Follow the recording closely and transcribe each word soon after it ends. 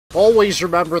Always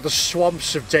remember the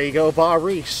swamps of Dagobah,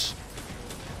 Reese.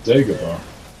 Dagobah?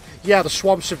 Yeah, the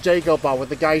swamps of Dagobah where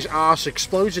the guy's ass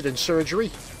exploded in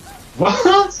surgery.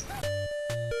 What?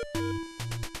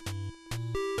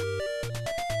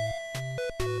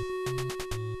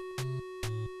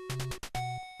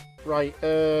 Right,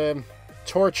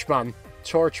 Torchman.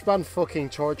 Fucking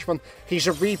Torchman. He's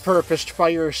a repurposed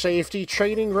fire safety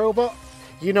training robot.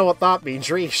 You know what that means,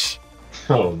 Reese.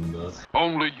 Oh no.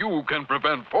 Only you can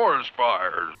prevent forest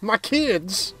fires. My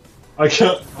kids! I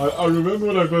can't. I remember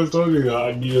when I first told you that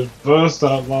and you burst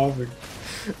out laughing.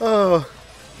 Oh.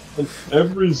 And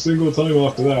every single time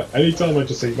after that, anytime I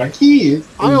just say, my kids!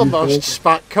 I almost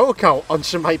spat coke out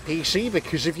onto my PC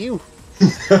because of you.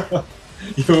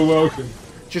 You're welcome.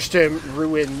 Just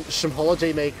ruin some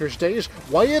holidaymakers' days.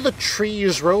 Why are the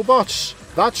trees robots?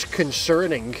 That's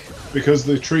concerning. Because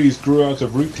the trees grew out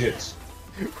of rootkits.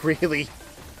 Really?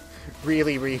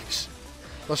 Really, Reese?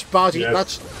 That's bad.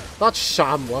 Yes. That's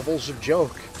Sam levels of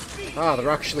joke. Ah, they're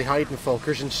actually hiding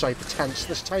fuckers inside the tents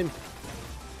this time.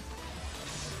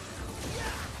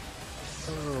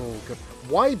 Oh, God.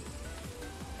 Why?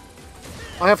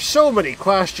 I have so many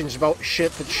questions about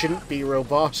shit that shouldn't be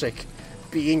robotic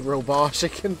being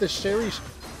robotic in this series.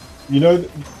 You know,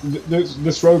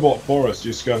 this robot forest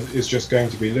is just going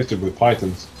to be littered with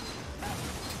pythons.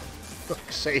 For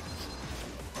fuck's sake.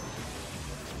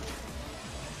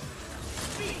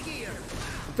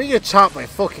 Being attacked by a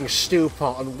fucking stew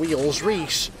pot on wheels,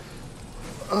 Reese.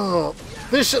 Oh,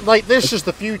 this is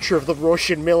the future of the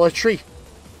Russian military.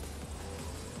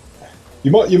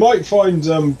 You might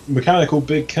find mechanical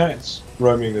big cats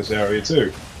roaming this area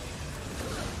too.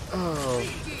 Oh,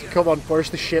 come on, where's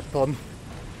the shit bun?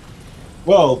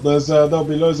 Well, there'll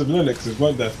be loads of Linuxes,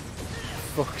 won't there?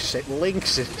 Fuck's sake,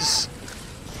 Lynxes.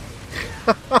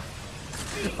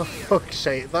 Oh, fuck's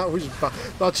sake, that was bad.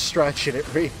 That's stretching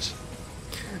it, Reese.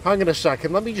 Hang on a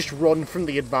second, let me just run from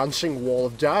the advancing wall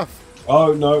of death.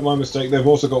 Oh no, my mistake. They've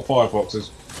also got firefoxes.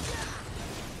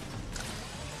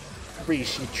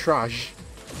 Reese, you trash.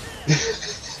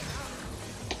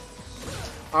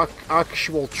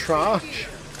 Actual trash.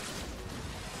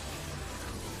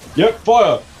 Yep,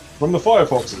 fire from the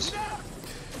firefoxes.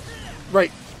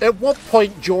 Right, at what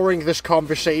point during this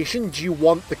conversation do you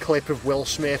want the clip of Will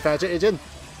Smith edited in?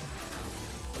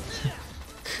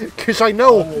 Because I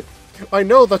know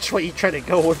that's where you're trying to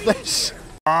go with this.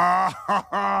 Oh,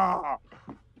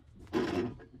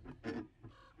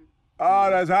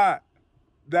 that's hot.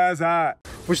 That's hot.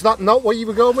 Was that not where you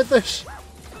were going with this?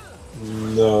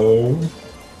 No.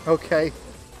 Okay,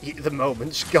 the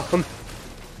moment's gone.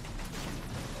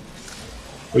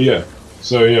 But yeah,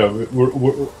 so yeah,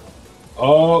 we're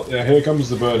oh yeah, here comes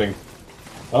the burning.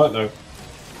 Oh no.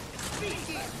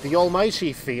 The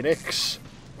Almighty Phoenix.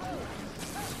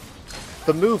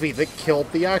 The movie that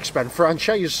killed the X-Men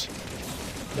franchise.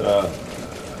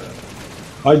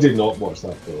 I did not watch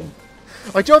that film.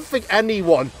 I don't think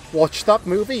anyone watched that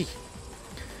movie.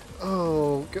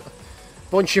 Oh, God.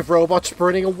 Bunch of robots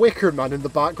burning a Wicker Man in the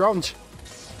background.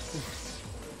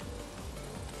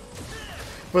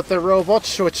 But they're robots,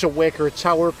 so it's a Wicker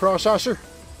Tower processor.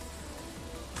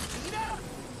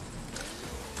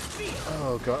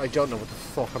 Oh God, I don't know what the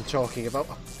fuck I'm talking about.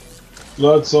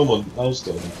 Glad someone else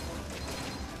done.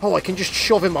 Oh, I can just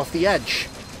shove him off the edge.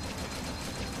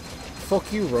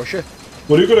 Fuck you, Russia.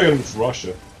 What are you going against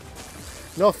Russia?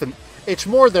 Nothing. It's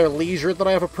more their leisure that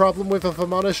I have a problem with, if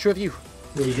I'm honest with you.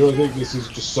 Well, do you think this is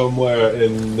just somewhere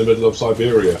in the middle of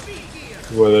Siberia,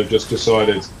 where they've just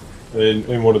decided,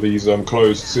 in one of these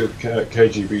closed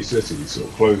KGB cities, or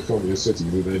closed communist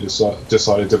cities, that they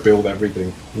decided to build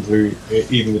everything, including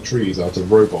even the trees, out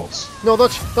of robots? No,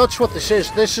 that's what this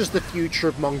is. This is the future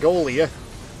of Mongolia.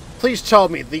 Please tell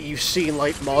me that you've seen,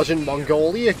 like, modern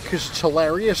Mongolia, because it's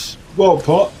hilarious. Well,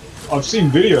 I've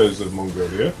seen videos of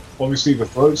Mongolia. Obviously, the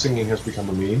throat singing has become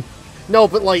a meme. No,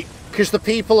 but, like, because the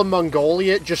people in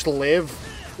Mongolia just live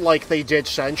like they did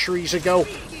centuries ago,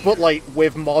 but, like,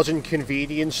 with modern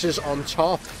conveniences on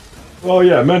top. Well,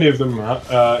 yeah, many of them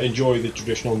enjoy the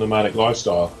traditional nomadic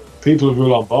lifestyle. People of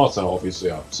Ulaanbaatar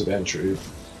obviously are sedentary.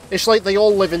 It's like they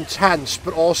all live in tents,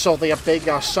 but also they have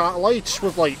big-ass satellites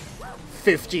with, like,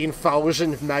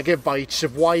 15,000 megabytes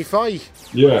of Wi-Fi.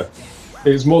 Yeah,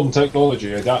 it's modern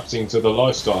technology adapting to the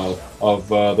lifestyle of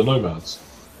the nomads.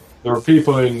 There are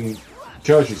people in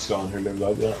Kyrgyzstan who live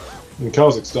like that. In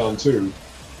Kazakhstan too.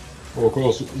 Well, of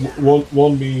course,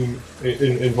 one meme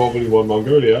involving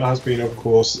Mongolia has been, of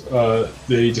course,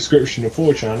 the description of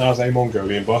 4chan as a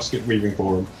Mongolian basket weaving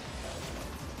forum.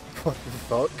 What the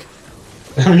fuck?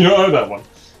 Have you not heard that one?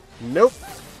 Nope.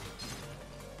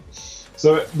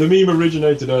 So the meme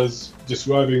originated as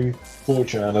describing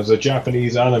 4chan as a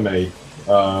Japanese anime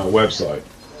website,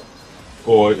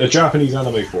 or a Japanese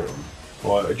anime forum,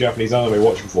 or a Japanese anime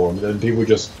watching forum, and then people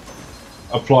just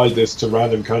applied this to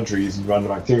random countries and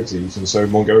random activities, and so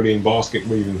Mongolian basket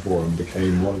weaving forum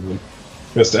became one of them,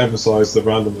 just to emphasize the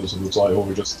randomness of the site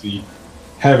over just the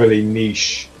heavily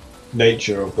niche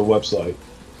nature of the website.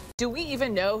 Do we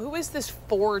even know who is this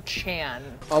 4chan?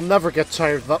 I'll never get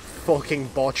tired of that fucking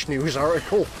botch news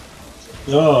article.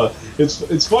 No,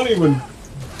 it's funny when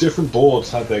different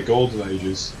boards had their golden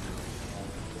ages.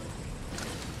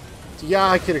 Yeah,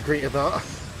 I can agree to that.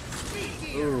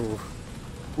 Ooh.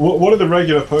 One of the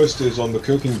regular posters on the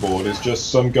cooking board is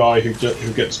just some guy who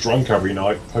gets drunk every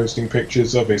night posting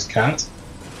pictures of his cat.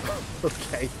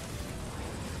 Okay.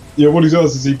 Yeah, what he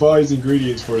does is he buys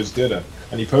ingredients for his dinner,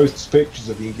 and he posts pictures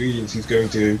of the ingredients he's going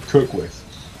to cook with.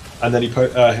 And then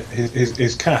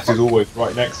his cat is always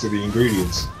right next to the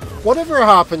ingredients. Whatever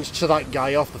happened to that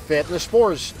guy off the fitness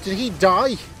boards? Did he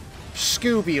die?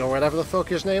 Scooby or whatever the fuck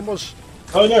his name was?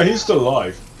 Oh no, he's still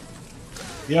alive.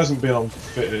 He hasn't been on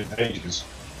fit in ages.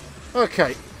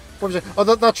 Okay. What was it? Oh,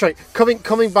 that's right.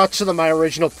 Coming back to my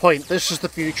original point, this is the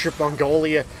future of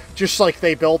Mongolia. Just like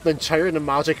they built an entire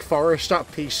nomadic forest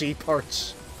at PC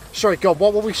parts. Sorry, God,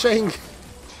 what were we saying?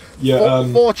 Yeah,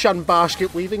 4chan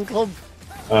Basket Weaving Club?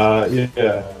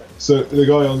 Yeah. So the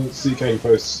guy on CK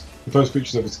posts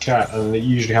pictures of his cat, and it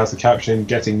usually has the caption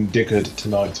 "Getting dickered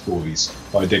tonight, boys."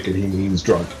 By dickered he means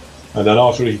drunk. And then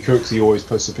after he cooks, he always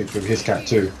posts a picture of his cat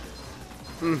too.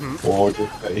 Mm-hmm. Or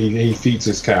he feeds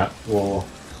his cat, or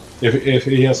if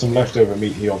he has some leftover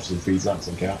meat, he obviously feeds that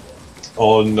to the cat.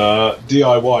 On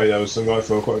DIY, there was some guy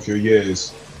for quite a few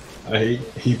years.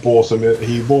 He bought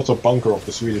a bunker off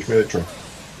the Swedish military.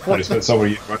 And he spent some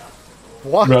years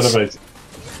renovating.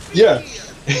 Yeah,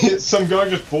 some guy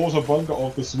just bought a bunker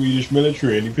off the Swedish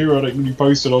military, and he periodically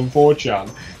posted on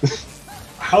 4chan.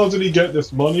 How did he get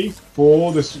this money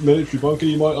for this military bunker,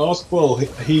 you might ask? Well,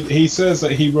 he says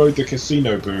that he rode the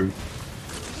casino boom.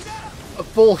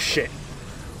 Bullshit.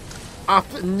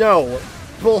 No.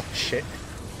 Bullshit.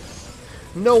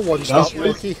 No one's that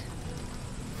lucky.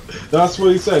 That's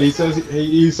what he said. He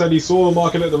said he saw the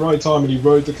market at the right time and he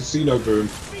rode the casino boom.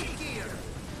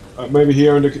 Maybe he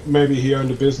owned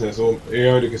a business, or he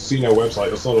owned a casino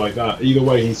website or something like that. Either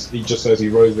way, he just says he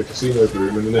rode the casino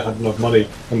boom, and then they had enough money,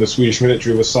 and the Swedish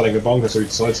military was selling a bunker, so he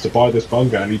decides to buy this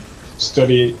bunker, and he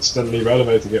steadily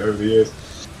renovating it over the years.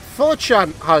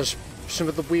 4chan has some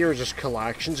of the weirdest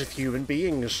collections of human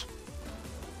beings.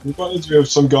 We've got an interview of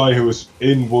some guy who was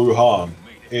in Wuhan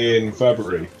in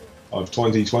February of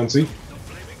 2020,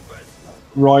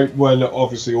 right when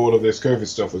obviously all of this COVID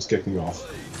stuff was kicking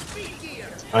off.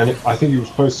 And I think he was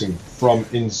posting from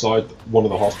inside one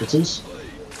of the hospitals,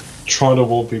 trying to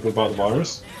warn people about the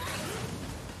virus.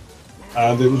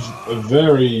 And it was a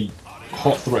very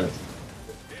hot thread.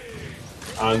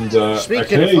 And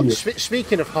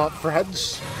speaking of hot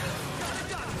threads,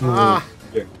 yeah.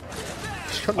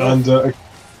 And a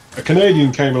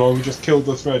Canadian came along and just killed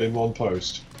the thread in one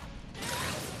post.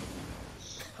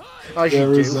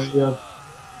 There's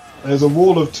a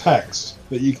wall of text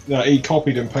that he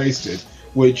copied and pasted,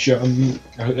 which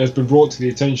has been brought to the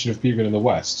attention of people in the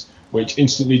West, which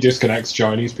instantly disconnects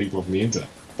Chinese people from the internet,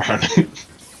 apparently.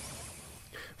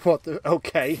 What the...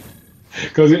 Okay.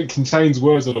 Because it contains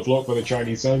words that are blocked by the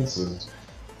Chinese censors.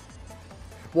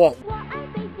 What?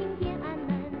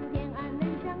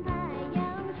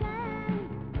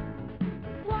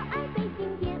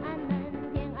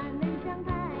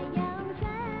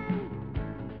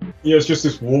 Yeah, it's just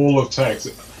this wall of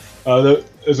text.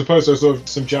 As opposed to sort of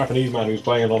some Japanese man who's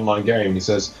playing an online game, he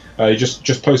says, you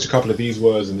just post a couple of these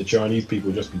words and the Chinese people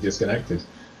will just be disconnected.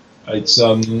 It's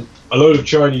a load of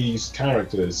Chinese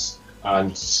characters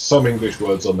and some English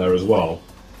words on there as well.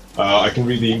 I can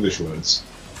read the English words.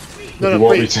 No,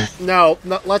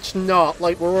 let's not.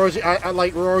 Like we're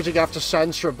already gonna have to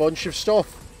censor a bunch of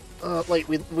stuff. Like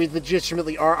we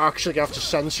legitimately are actually gonna have to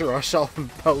censor ourselves in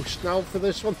post now for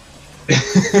this one.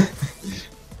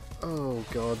 Oh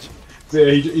god.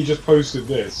 Yeah, he just posted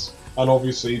this, and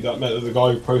obviously that meant that the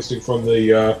guy posting from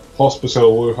the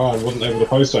hospital in Wuhan wasn't able to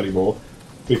post anymore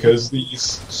because these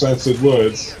censored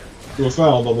words were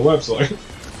found on the website.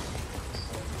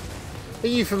 Are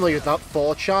you familiar with that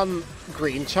 4chan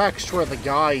green text where the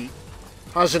guy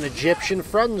has an Egyptian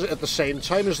friend at the same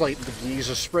time as like the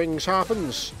Giza Springs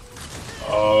happens?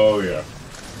 Oh yeah.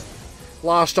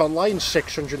 Last online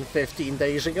 615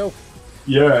 days ago.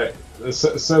 Yeah, it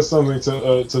says something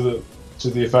to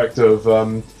the effect of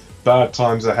bad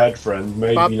times ahead, friend.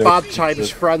 Maybe no Bad computer. times,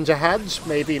 friend ahead.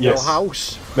 Maybe Yes. no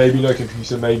house. Maybe no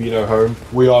computer, maybe no home.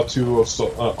 We are two of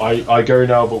soul. I go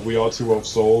now, but we are two of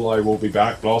soul. I will be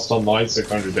back. Last online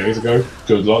 600 days ago.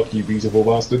 Good luck, you beautiful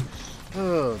bastard.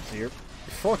 Oh dear.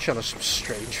 Fortune has some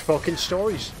strange fucking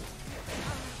stories.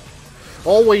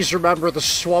 Always remember the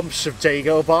swamps of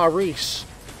Dagobah, Reese.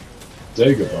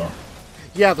 Dagobah.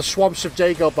 Yeah, the swamps of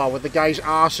Dagobah where the guy's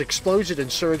ass exploded in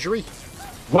surgery.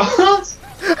 What?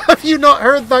 Have you not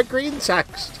heard that green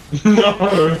text?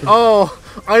 No. Oh,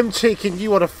 I'm taking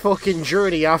you on a fucking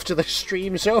journey after the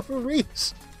stream's over,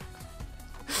 Reese.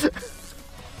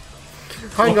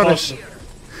 Hang on a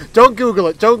Don't Google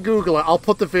it, don't Google it. I'll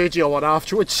put the video on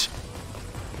afterwards.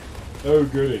 Oh,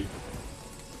 goody.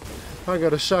 Hang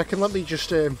on a second, let me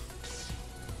just,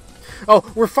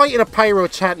 Oh, we're fighting a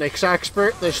pyrotechnics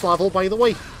expert this level, by the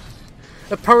way.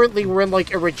 Apparently we're in,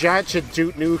 like, a rejected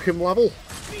Duke Nukem level.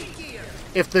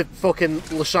 If the fucking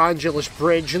Los Angeles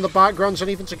Bridge in the background's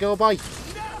anything to go by.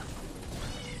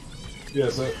 Yeah,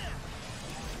 so...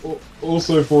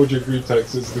 Also, for Jankily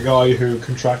text, it's the guy who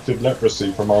contracted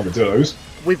leprosy from armadillos.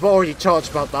 We've already talked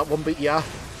about that one, but yeah.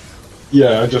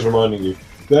 Yeah, I'm just reminding you.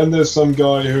 Then there's some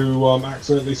guy who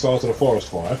accidentally started a forest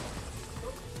fire.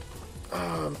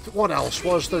 What else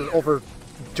was there? Other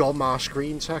dumbass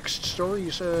green text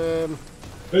stories?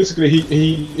 Basically,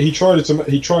 he tried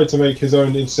to make his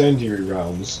own incendiary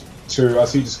rounds to,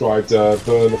 as he described,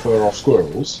 burn the fur off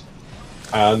squirrels,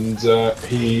 and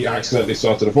he accidentally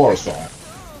started a forest fire.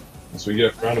 That's what you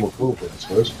get for animal cruelty, I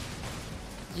suppose.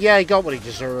 Yeah, he got what he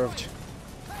deserved.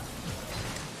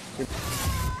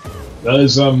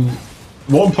 There's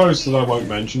one post that I won't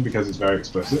mention because it's very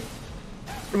explicit.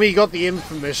 I mean, you got the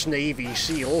infamous Navy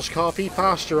SEALs copy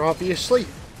pasta, obviously.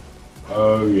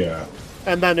 Oh yeah.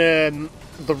 And then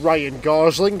the Ryan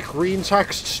Gosling green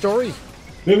text story.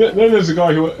 Then there's a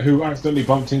guy who accidentally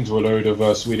bumped into a load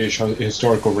of Swedish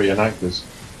historical reenactors.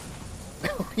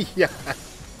 Yeah.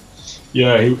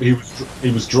 Yeah,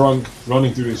 he was drunk,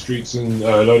 running through the streets, and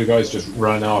a load of guys just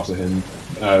ran after him,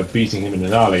 beating him in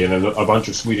an alley, and a bunch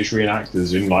of Swedish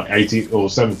reenactors in like 18th or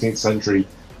 17th century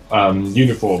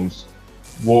uniforms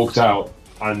walked out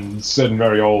and said in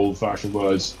very old-fashioned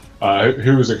words,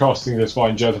 "Who is accosting this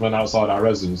fine gentleman outside our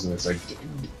residence?" And they say,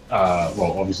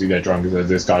 well, obviously they're drunk, and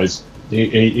this guy's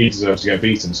he deserves to get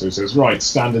beaten, so he says, "Right,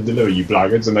 stand and deliver, you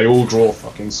blackguards," and they all draw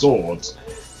fucking swords.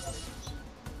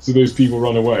 So those people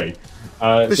run away.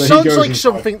 This so sounds he goes like inside.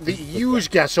 something that you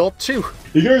get up to.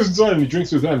 He goes inside and he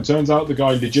drinks with them. Turns out the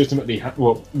guy legitimately,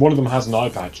 one of them has an eye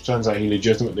patch. Turns out he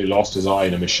legitimately lost his eye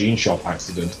in a machine shop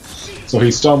accident. So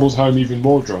he stumbles home even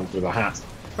more drunk with a hat.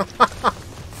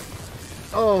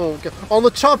 Oh, God. On the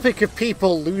topic of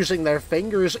people losing their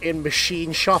fingers in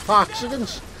machine shop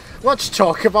accidents, let's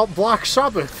talk about Black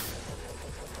Sabbath.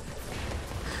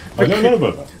 I don't know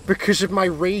about that. Because of my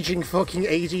raging fucking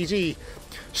ADD.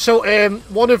 So,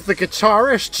 one of the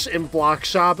guitarists in Black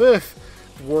Sabbath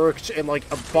worked in, like,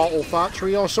 a bottle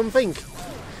factory or something.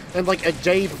 And, like, a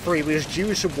day before he was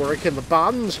due to work in the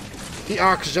band, he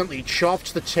accidentally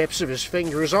chopped the tips of his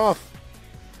fingers off.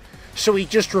 So he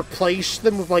just replaced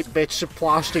them with, like, bits of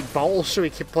plastic bottles so he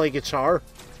could play guitar.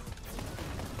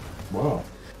 Wow.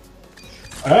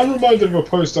 I am reminded of a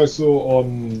post I saw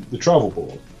on the travel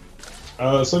board.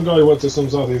 Some guy went to some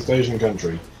Southeast Asian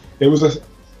country. It was a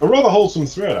rather wholesome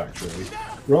thread, actually.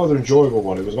 Rather enjoyable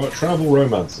one. It was about travel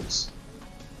romances.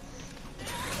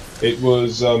 It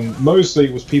was, mostly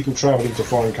it was people travelling to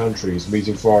foreign countries,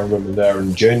 meeting foreign women there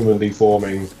and genuinely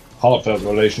forming heartfelt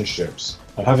relationships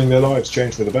and having their lives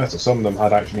change for the better. Some of them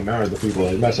had actually married the people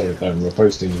they met over there and were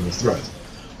posting in the thread.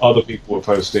 Other people were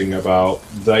posting about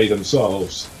they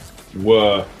themselves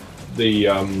were the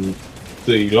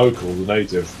local, the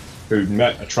native, who'd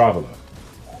met a traveller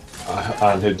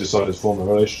and had decided to form a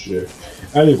relationship.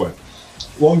 Anyway,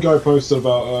 one guy posted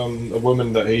about a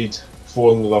woman that he'd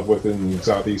fallen in love with in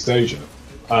Southeast Asia,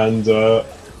 and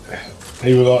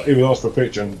he would ask for a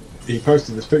picture, and he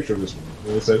posted this picture of this woman,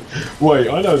 and he said, "Wait,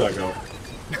 I know that girl."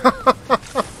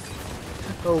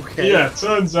 Okay. Yeah,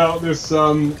 turns out this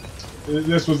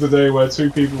was the day where two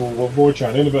people on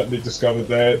 4chan inadvertently discovered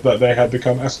that they had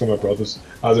become Eskimo brothers,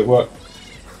 as it were.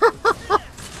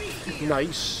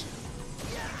 Nice.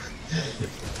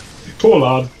 Poor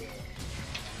lad.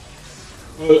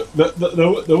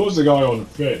 There was a guy on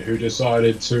Fit who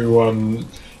decided to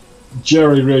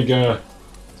jerry-rig a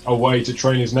way to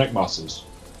train his neck muscles.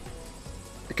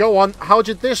 Go on, how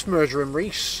did this murder him,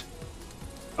 Reese?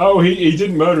 Oh, he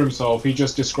didn't murder himself, he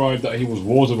just described that he was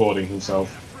waterboarding himself.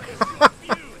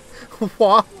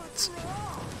 What?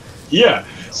 Yeah,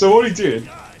 so what he did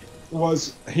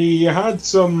was he had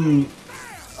some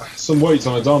some weights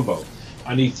on a dumbbell,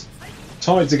 and he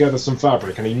tied together some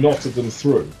fabric and he knotted them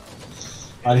through.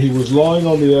 And he was lying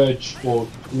on the edge, or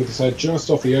with his head just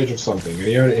off the edge of something, and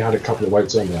he only had a couple of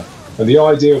weights on there. And the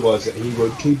idea was that he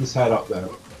would keep his head up there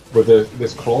with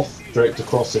this cloth draped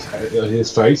across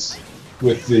his face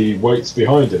with the weights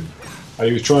behind him. And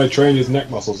he was trying to train his neck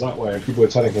muscles that way, and people were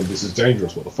telling him, this is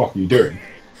dangerous, what the fuck are you doing?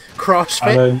 CrossFit.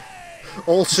 And then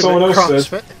Ultimate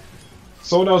CrossFit.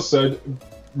 Someone else said,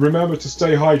 remember to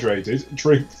stay hydrated,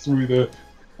 drink through the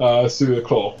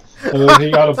cloth. And then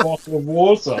he had a bottle of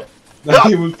water that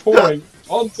he was pouring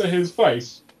onto his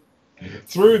face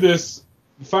through this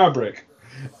fabric.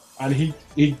 And he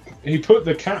put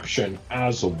the caption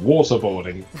as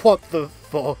waterboarding. What the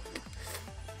fuck?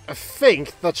 I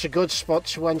think that's a good spot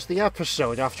to end the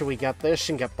episode after we get this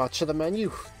and get back to the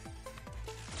menu.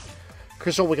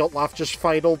 Because all we got left is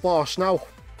final boss now.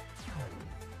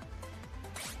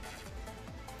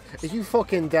 Are you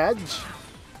fucking dead?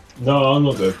 No, I'm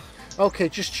not dead. Okay,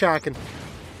 just checking.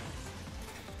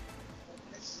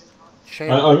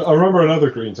 I remember another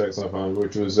green text I found,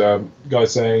 which was guy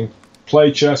saying,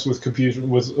 play chess with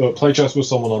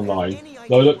someone online.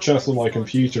 Load up chess on my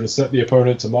computer and set the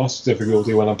opponent to master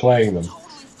difficulty when I'm playing them.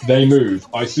 They move.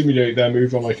 I simulate their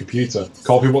move on my computer.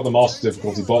 Copy what the master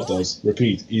difficulty bot does.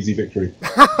 Repeat. Easy victory.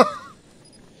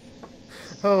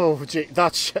 Oh, gee,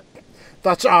 that's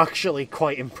actually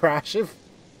quite impressive.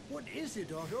 What is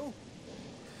it, Otto?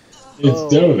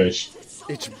 It's devilish.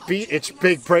 It's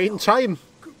big brain time.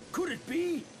 Could it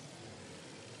be?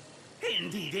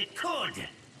 Indeed it could.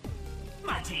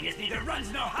 My genius neither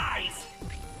runs nor hides.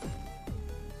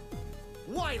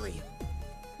 Wily!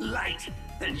 Light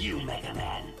than you,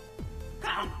 Megaman.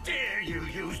 How dare you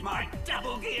use my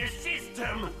double gear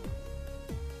system?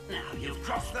 Now you've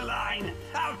crossed the line.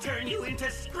 I'll turn you into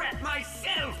scrap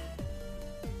myself.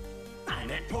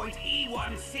 I'm at point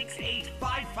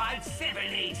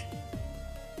E1685578.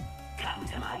 Come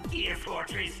to my gear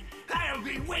fortress. I'll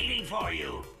be waiting for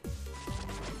you.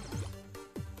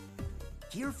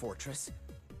 Gear Fortress?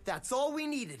 That's all we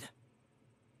needed.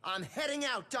 I'm heading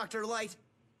out, Dr. Light.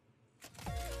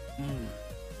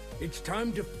 It's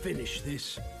time to finish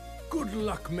this. Good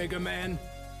luck, Mega Man.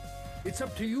 It's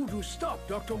up to you to stop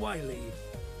Dr. Wily.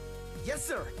 Yes,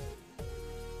 sir.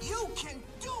 You can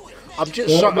do it, I'm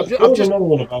just Another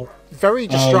one about. very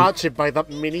distracted by that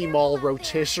mini-mall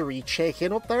rotisserie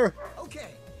chicken up there. Okay.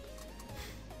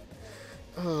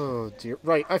 Oh dear.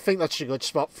 Right, I think that's a good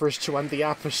spot for us to end the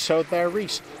episode there,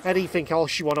 Reese. Anything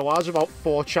else you want to add about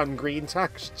 4chan green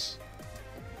texts?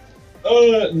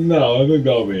 No, I think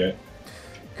that'll be it.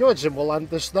 Good, and we'll end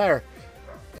this there.